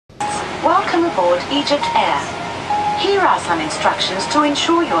Welcome aboard Egypt Air. Here are some instructions to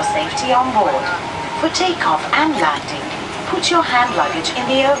ensure your safety on board. For takeoff and landing, put your hand luggage in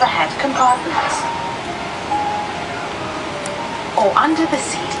the overhead compartments or under the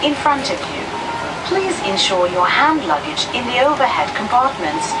seat in front of you. Please ensure your hand luggage in the overhead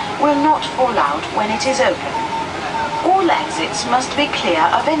compartments will not fall out when it is open. All exits must be clear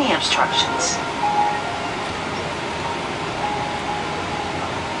of any obstructions.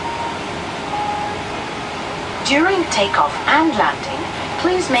 During takeoff and landing,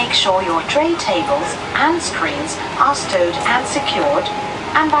 please make sure your tray tables and screens are stowed and secured,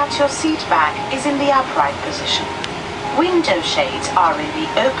 and that your seat back is in the upright position. Window shades are in the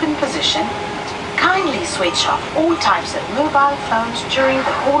open position. Kindly switch off all types of mobile phones during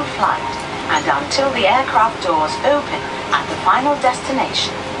the whole flight and until the aircraft doors open at the final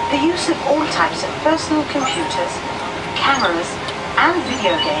destination. The use of all types of personal computers, cameras, and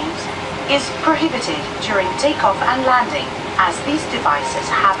video games is prohibited during takeoff and landing, as these devices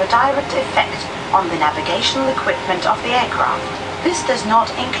have a direct effect on the navigational equipment of the aircraft. This does not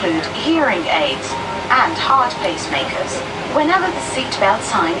include hearing aids and heart pacemakers. Whenever the seatbelt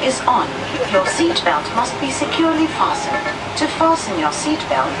sign is on, your seatbelt must be securely fastened. To fasten your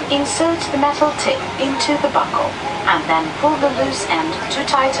seatbelt, insert the metal tip into the buckle and then pull the loose end to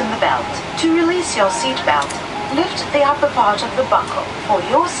tighten the belt. To release your seatbelt, lift the upper part of the buckle. For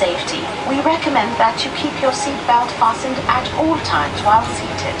your safety, we recommend that you keep your seatbelt fastened at all times while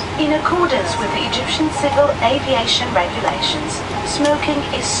seated. In accordance with the Egyptian Civil Aviation regulations, smoking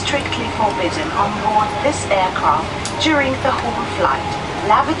is strictly forbidden on board this aircraft during the whole flight.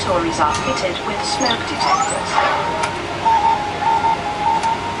 Lavatories are fitted with smoke detectors.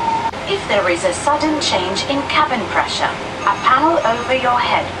 If there is a sudden change in cabin pressure, a panel over your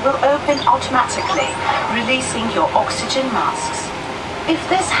head will open automatically, releasing your oxygen masks. If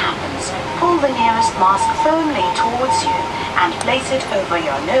this happens, pull the nearest mask firmly towards you and place it over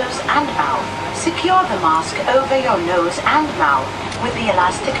your nose and mouth. Secure the mask over your nose and mouth with the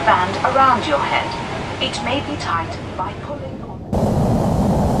elastic band around your head. It may be tightened by pulling